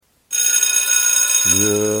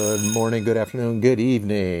Good morning, good afternoon, good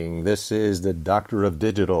evening. This is the Doctor of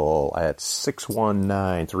Digital at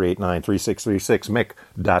 619-389-3636,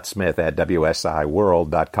 Mick.Smith at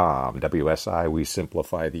WSIWorld.com. WSI, we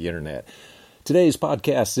simplify the internet. Today's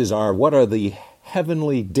podcast is our What are the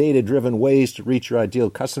Heavenly Data-Driven Ways to Reach Your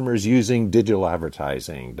Ideal Customers Using Digital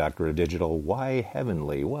Advertising? Doctor of Digital, why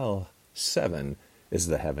heavenly? Well, 7 is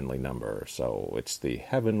the heavenly number. So it's the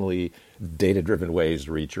heavenly data-driven ways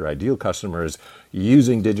to reach your ideal customers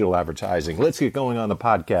using digital advertising. Let's get going on the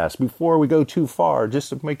podcast. Before we go too far, just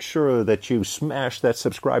to make sure that you smash that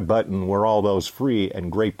subscribe button where all those free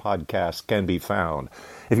and great podcasts can be found.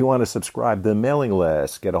 If you want to subscribe to the mailing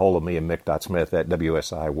list, get a hold of me at Mick.Smith at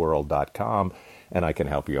WSIWorld.com, and I can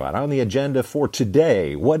help you out. On the agenda for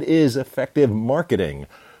today, what is effective marketing?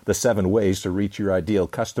 The 7 ways to reach your ideal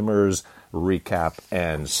customers, recap,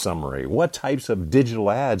 and summary. What types of digital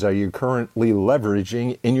ads are you currently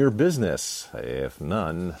leveraging in your business? If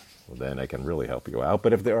none, well, then I can really help you out.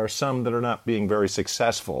 But if there are some that are not being very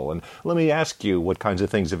successful, and let me ask you, what kinds of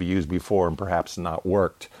things have you used before and perhaps not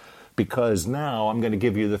worked? Because now I'm going to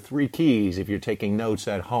give you the 3 keys if you're taking notes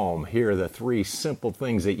at home. Here are the 3 simple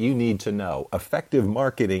things that you need to know. Effective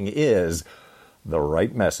marketing is the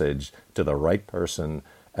right message to the right person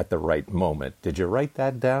at the right moment. Did you write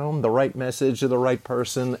that down? The right message to the right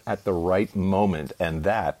person at the right moment. And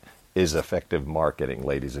that is effective marketing,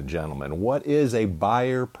 ladies and gentlemen. What is a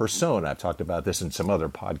buyer persona? I've talked about this in some other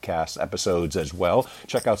podcast episodes as well.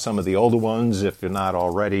 Check out some of the older ones. If you're not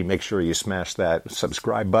already, make sure you smash that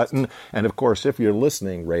subscribe button. And of course, if you're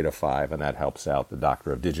listening, rate a 5, and that helps out the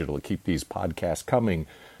Doctor of Digital to keep these podcasts coming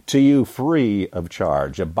to you free of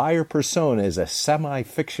charge. A buyer persona is a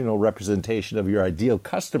semi-fictional representation of your ideal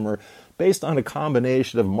customer based on a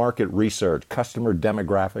combination of market research, customer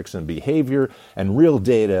demographics and behavior, and real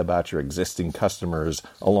data about your existing customers,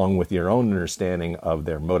 along with your own understanding of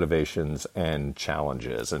their motivations and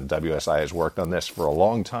challenges. And WSI has worked on this for a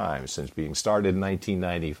long time, since being started in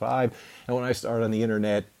 1995, and when I started on the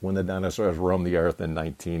internet, when the dinosaurs roamed the earth in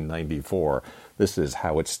 1994. This is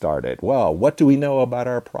how it started. Well, what do we know about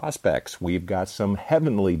our prospects? We've got some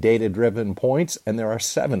heavenly data-driven points, and there are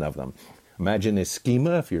 7 of them. Imagine a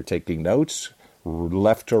schema if you're taking notes,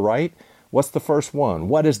 left to right. What's the first one?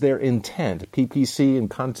 What is their intent? PPC and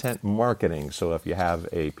content marketing. So if you have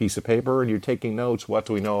a piece of paper and you're taking notes, what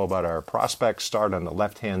do we know about our prospects? Start on the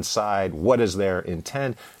left-hand side. What is their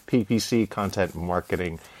intent? PPC, content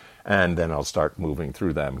marketing. And then I'll start moving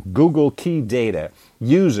through them. Google key data.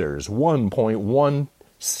 Users,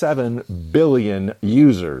 1.17 billion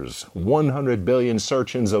users. 100 billion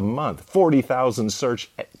search-ins a month. 40,000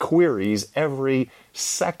 search queries every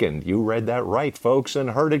second. You read that right, folks,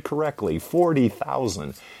 and heard it correctly.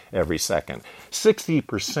 40,000 every second.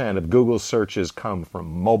 60% of Google searches come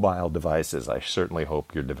from mobile devices. I certainly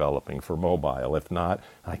hope you're developing for mobile. If not,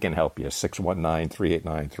 I can help you.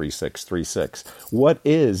 619-389-3636. What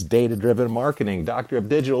is data-driven marketing? Doctor of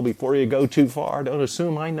Digital, before you go too far, don't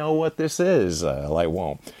assume I know what this is. I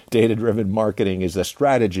won't. Data-driven marketing is a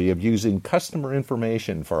strategy of using customer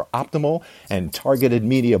information for optimal and targeted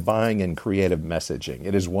media buying and creative messaging.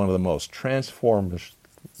 It is one of the most transformative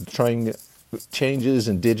changes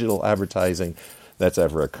in digital advertising that's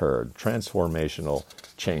ever occurred. Transformational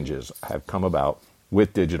changes have come about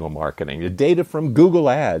with digital marketing. The data from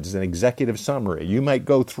Google Ads, an executive summary. You might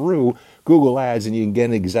go through Google Ads and you can get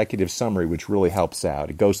an executive summary, which really helps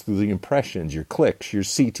out. It goes through the impressions, your clicks, your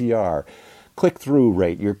CTR, click-through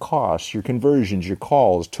rate, your costs, your conversions, your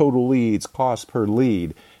calls, total leads, cost per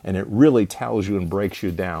lead, and it really tells you and breaks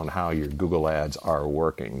you down how your Google Ads are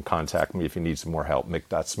working. Contact me if you need some more help.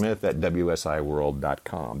 Mick.Smith at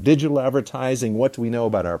WSIWorld.com. Digital advertising, what do we know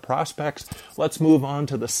about our prospects? Let's move on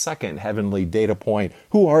to the second heavenly data point.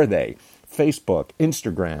 Who are they? Facebook,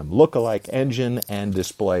 Instagram, lookalike engine, and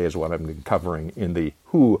display is what I'm covering in the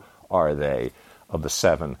who are they of the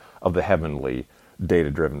 7 of the heavenly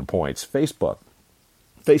data-driven points. Facebook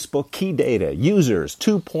key data. Users,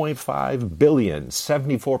 2.5 billion.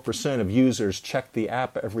 74% of users check the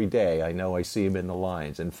app every day. I know I see them in the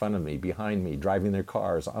lines, in front of me, behind me, driving their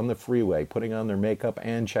cars, on the freeway, putting on their makeup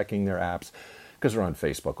and checking their apps, because they're on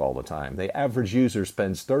Facebook all the time. The average user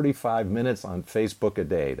spends 35 minutes on Facebook a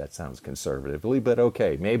day. That sounds conservatively, but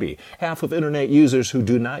okay, maybe. Half of internet users who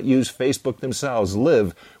do not use Facebook themselves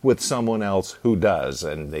live with someone else who does,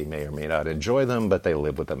 and they may or may not enjoy them, but they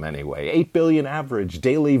live with them anyway. 8 billion average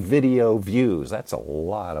daily video views. That's a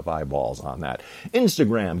lot of eyeballs on that.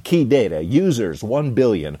 Instagram, key data, users, 1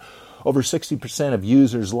 billion. Over 60% of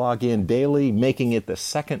users log in daily, making it the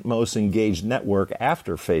second most engaged network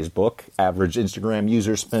after Facebook. Average Instagram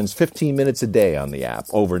user spends 15 minutes a day on the app.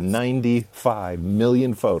 Over 95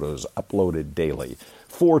 million photos uploaded daily.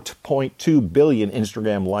 4.2 billion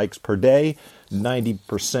Instagram likes per day.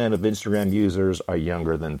 90% of Instagram users are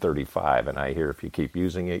younger than 35, and I hear if you keep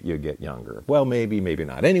using it, you get younger. Well, maybe, maybe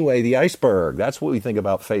not. Anyway, the iceberg, that's what we think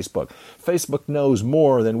about Facebook. Facebook knows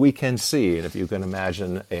more than we can see, and if you can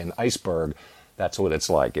imagine an iceberg, that's what it's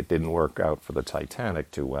like. It didn't work out for the Titanic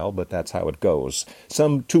too well, but that's how it goes.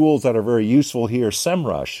 Some tools that are very useful here,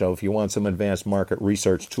 SEMrush. So if you want some advanced market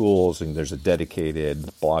research tools, and there's a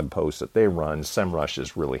dedicated blog post that they run, SEMrush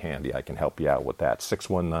is really handy. I can help you out with that.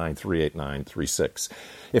 619-389-36.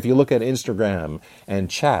 If you look at Instagram and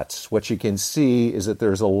chats, what you can see is that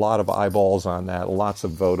there's a lot of eyeballs on that, lots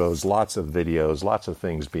of photos, lots of videos, lots of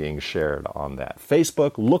things being shared on that.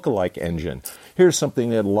 Facebook lookalike engine. Here's something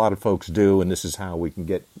that a lot of folks do, and this is how we can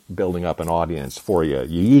get building up an audience for you.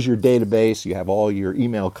 You use your database, you have all your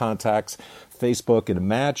email contacts, Facebook in a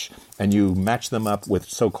match, and you match them up with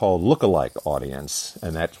so-called lookalike audience.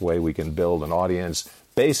 And that's the way we can build an audience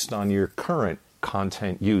based on your current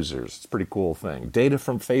content users. It's a pretty cool thing. Data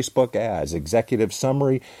from Facebook ads, executive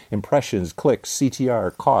summary, impressions, clicks,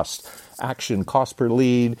 CTR, cost, action, cost per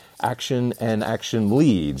lead, action and action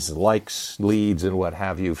leads, likes, leads, and what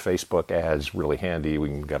have you. Facebook ads, really handy. We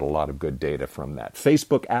can get a lot of good data from that.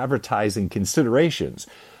 Facebook advertising considerations.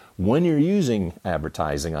 When you're using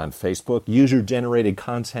advertising on Facebook, user-generated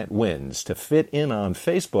content wins. To fit in on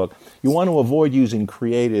Facebook, you want to avoid using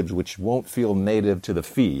creatives which won't feel native to the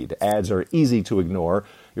feed. Ads are easy to ignore.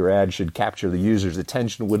 Your ad should capture the user's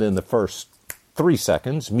attention within the first 3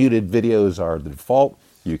 seconds. Muted videos are the default.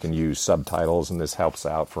 You can use subtitles, and this helps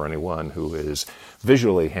out for anyone who is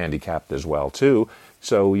visually handicapped as well, too.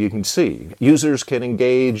 So you can see, users can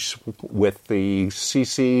engage with the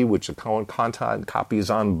CC, which the content copy is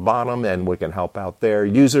on bottom, and we can help out there.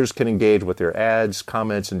 Users can engage with your ads,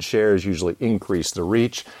 comments, and shares usually increase the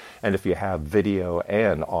reach. And if you have video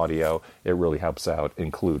and audio, it really helps out,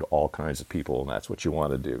 include all kinds of people, and that's what you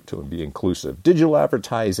want to do, to be inclusive. Digital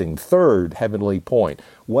advertising, third heavenly point.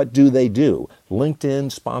 What do they do?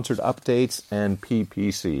 LinkedIn, sponsored updates, and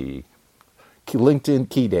PPC. LinkedIn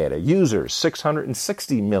key data. Users,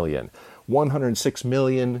 660 million. 106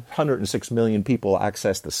 million people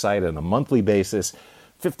access the site on a monthly basis.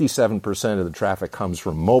 57% of the traffic comes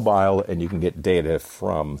from mobile, and you can get data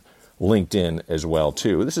from LinkedIn as well,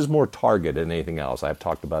 too. This is more targeted than anything else. I've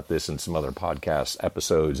talked about this in some other podcast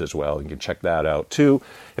episodes as well. You can check that out, too.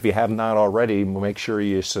 If you have not already, make sure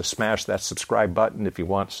you smash that subscribe button. If you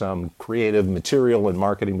want some creative material and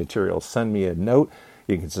marketing material, send me a note.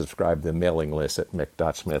 You can subscribe to the mailing list at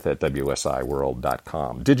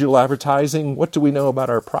mick.smith@wsiworld.com. Digital advertising, what do we know about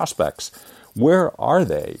our prospects? Where are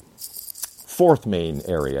they? Fourth main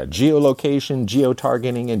area, geolocation,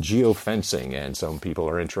 geotargeting, and geofencing. And some people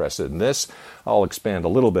are interested in this. I'll expand a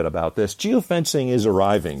little bit about this. Geofencing is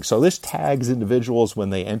arriving. So this tags individuals when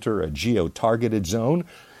they enter a geo-targeted zone.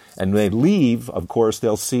 And when they leave, of course,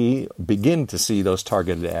 they'll begin to see those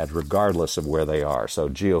targeted ads regardless of where they are. So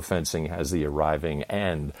geofencing has the arriving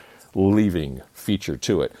and leaving feature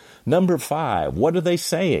to it. Number 5, what are they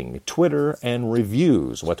saying? Twitter and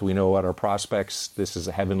reviews. What do we know about our prospects? This is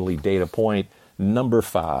a heavenly data point. Number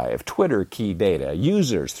 5, Twitter key data.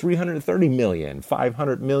 Users, 330 million.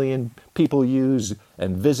 500 million people use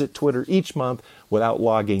and visit Twitter each month without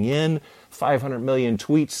logging in. 500 million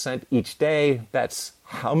tweets sent each day. That's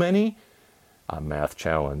how many? A math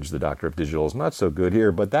challenge. The Doctor of Digital is not so good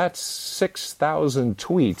here, but that's 6,000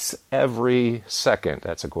 tweets every second.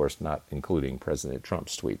 That's, of course, not including President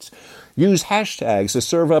Trump's tweets. Use hashtags to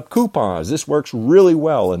serve up coupons. This works really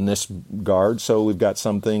well in this regard. So we've got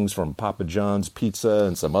some things from Papa John's Pizza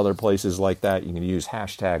and some other places like that. You can use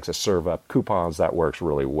hashtags to serve up coupons. That works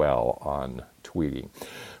really well on tweeting.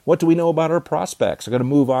 What do we know about our prospects? I'm going to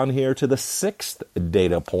move on here to the 6th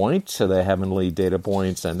data point, to the heavenly data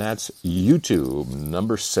points, and that's YouTube.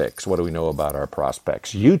 Number 6, what do we know about our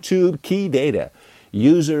prospects? YouTube key data.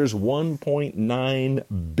 Users,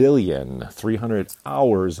 1.9 billion. 300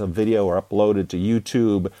 hours of video are uploaded to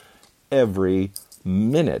YouTube every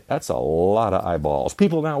minute. That's a lot of eyeballs.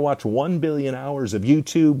 People now watch 1 billion hours of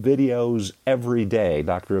YouTube videos every day.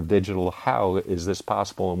 Doctor of Digital, how is this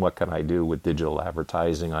possible, and what can I do with digital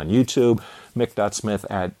advertising on YouTube?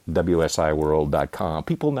 Mick.Smith@WSIworld.com.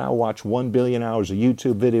 People now watch 1 billion hours of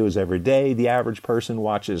YouTube videos every day. The average person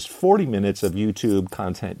watches 40 minutes of YouTube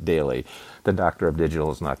content daily. The Doctor of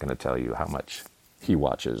Digital is not going to tell you how much he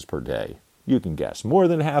watches per day. You can guess. More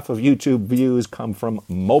than half of YouTube views come from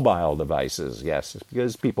mobile devices. Yes,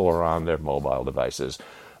 because people are on their mobile devices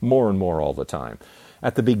more and more all the time.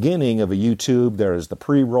 At the beginning of a YouTube, there is the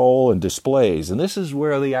pre-roll and displays, and this is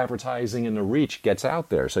where the advertising and the reach gets out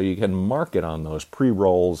there, so you can market on those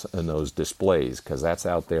pre-rolls and those displays, because that's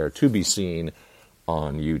out there to be seen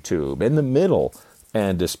on YouTube. In the middle,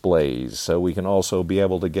 and displays, so we can also be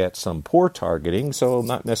able to get some poor targeting, so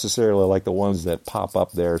not necessarily like the ones that pop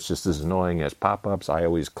up there. It's just as annoying as pop-ups. I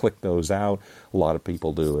always click those out. A lot of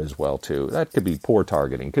people do as well too. That could be poor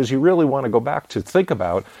targeting, because you really want to go back to think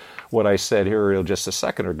about what I said here just a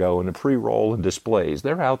second ago in the pre-roll and displays.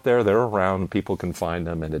 They're out there, they're around, people can find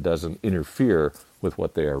them, and it doesn't interfere with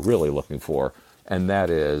what they are really looking for, and that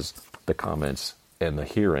is the comments and the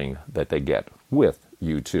hearing that they get with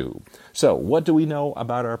YouTube. So what do we know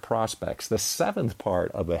about our prospects? The seventh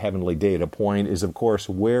part of the heavenly data point is, of course,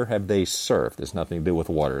 where have they surfed? It's nothing to do with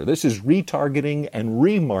water. This is retargeting and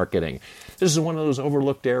remarketing. This is one of those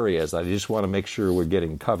overlooked areas I just want to make sure we're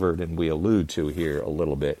getting covered, and we allude to here a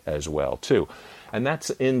little bit as well, too. And that's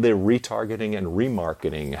in the retargeting and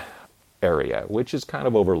remarketing area, which is kind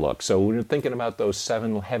of overlooked. So when you're thinking about those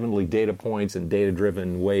 7 heavenly data points and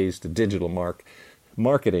data-driven ways to digital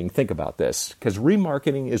marketing, think about this, because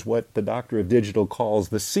remarketing is what the Doctor of Digital calls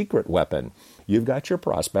the secret weapon. You've got your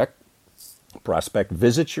prospect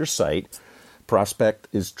visits your site, prospect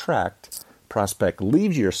is tracked, prospect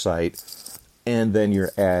leaves your site, and then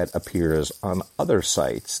your ad appears on other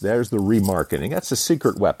sites. There's the remarketing. That's a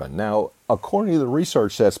secret weapon. Now, according to the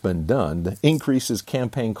research that's been done, increases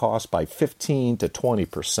campaign costs by 15 to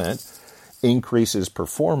 20%, increases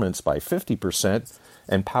performance by 50%,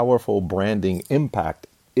 and powerful branding impact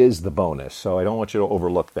is the bonus. So I don't want you to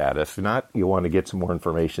overlook that. If not, you want to get some more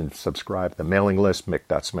information, subscribe to the mailing list,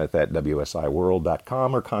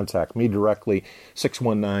 mick.smith@wsiworld.com, or contact me directly,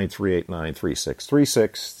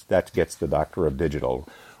 619-389-3636. That gets the Doctor of Digital.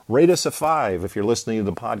 Rate us a 5 if you're listening to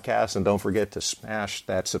the podcast, and don't forget to smash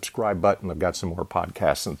that subscribe button. I've got some more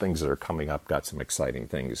podcasts and things that are coming up, got some exciting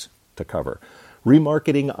things to cover.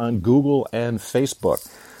 Remarketing on Google and Facebook.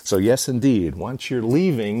 So yes, indeed, once you're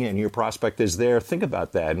leaving and your prospect is there, think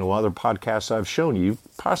about that. In other podcasts I've shown you,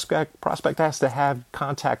 prospect has to have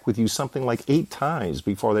contact with you something like 8 times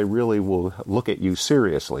before they really will look at you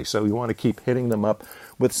seriously. So you want to keep hitting them up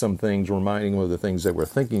with some things, reminding them of the things that we're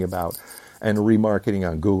thinking about. And remarketing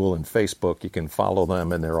on Google and Facebook, you can follow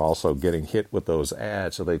them, and they're also getting hit with those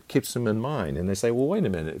ads, so that keeps them in mind. And they say, well, wait a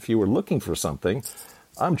minute, if you were looking for something,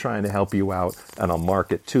 I'm trying to help you out, and I'll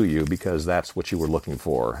market to you because that's what you were looking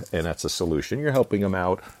for, and that's a solution. You're helping them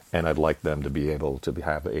out, and I'd like them to be able to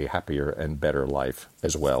have a happier and better life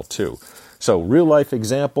as well, too. So, real-life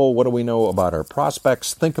example, what do we know about our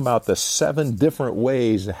prospects? Think about the 7 different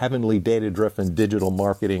ways, heavenly data-driven digital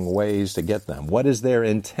marketing ways to get them. What is their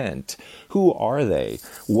intent? Who are they?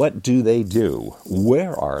 What do they do?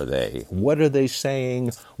 Where are they? What are they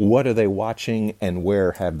saying? What are they watching? And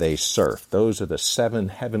where have they surfed? Those are the 7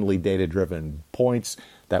 heavenly data-driven points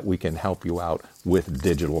that we can help you out with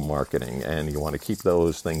digital marketing. And you want to keep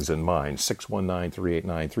those things in mind.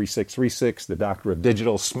 619-389-3636, the Doctor of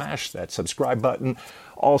Digital. Smash that subscribe button.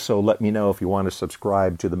 Also, let me know if you want to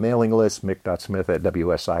subscribe to the mailing list,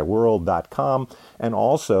 mick.smith@wsiworld.com. And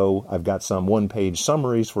also, I've got some one-page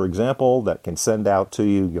summaries, for example, that can send out to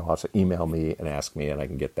you. You'll also email me and ask me, and I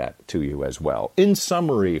can get that to you as well. In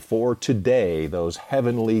summary for today, those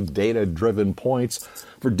heavenly data-driven points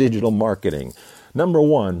for digital marketing. Number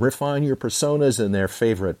 1, refine your personas and their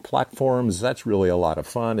favorite platforms. That's really a lot of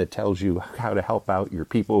fun. It tells you how to help out your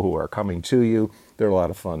people who are coming to you. They're a lot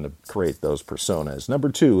of fun to create those personas. Number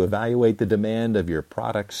 2, evaluate the demand of your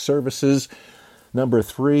products, services. Number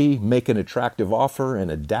 3, make an attractive offer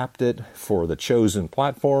and adapt it for the chosen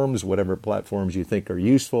platforms. Whatever platforms you think are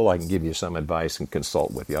useful, I can give you some advice and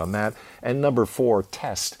consult with you on that. And number 4,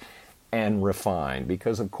 test and refine.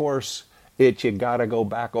 Because, of course, you got to go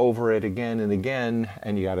back over it again and again,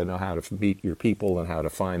 and you got to know how to meet your people and how to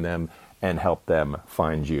find them and help them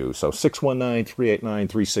find you. So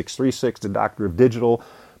 619-389-3636, the Doctor of Digital.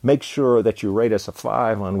 Make sure that you rate us a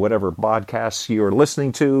 5 on whatever podcasts you're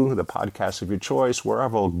listening to, the podcast of your choice.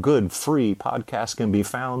 Wherever good, free podcasts can be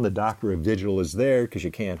found, the Doctor of Digital is there, because you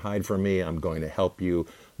can't hide from me. I'm going to help you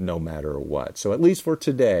no matter what. So at least for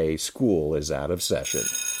today, school is out of session.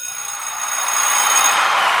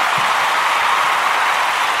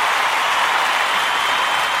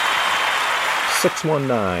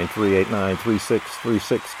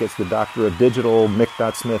 619-389-3636 gets the Doctor of Digital,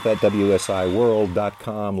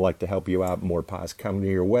 mick.smith@wsiworld.com. Like to help you out, more pods coming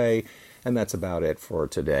your way. And that's about it for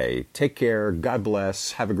today. Take care. God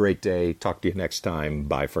bless. Have a great day. Talk to you next time.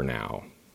 Bye for now.